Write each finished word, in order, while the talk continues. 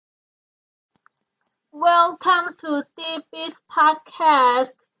Welcome to DB's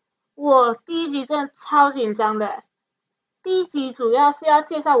Podcast。我第一集真的超紧张的。第一集主要是要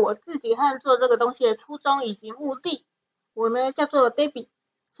介绍我自己和做这个东西的初衷以及目的。我呢叫做 Debbie，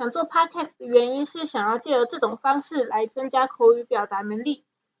想做 Podcast 的原因是想要借由这种方式来增加口语表达能力，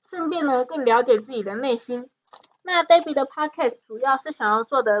顺便呢更了解自己的内心。那 Debbie 的 Podcast 主要是想要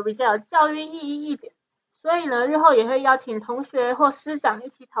做的比较有教育意义一点，所以呢日后也会邀请同学或师长一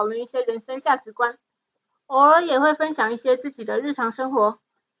起讨论一些人生价值观。偶尔也会分享一些自己的日常生活。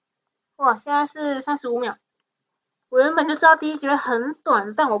哇，现在是35秒。我原本就知道第一集会很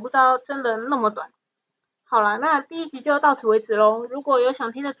短，但我不知道真的那么短。好了，那第一集就到此为止咯。如果有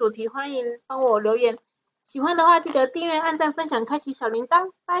想听的主题，欢迎帮我留言。喜欢的话记得订阅、按赞、分享、开启小铃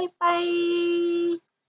铛。拜拜。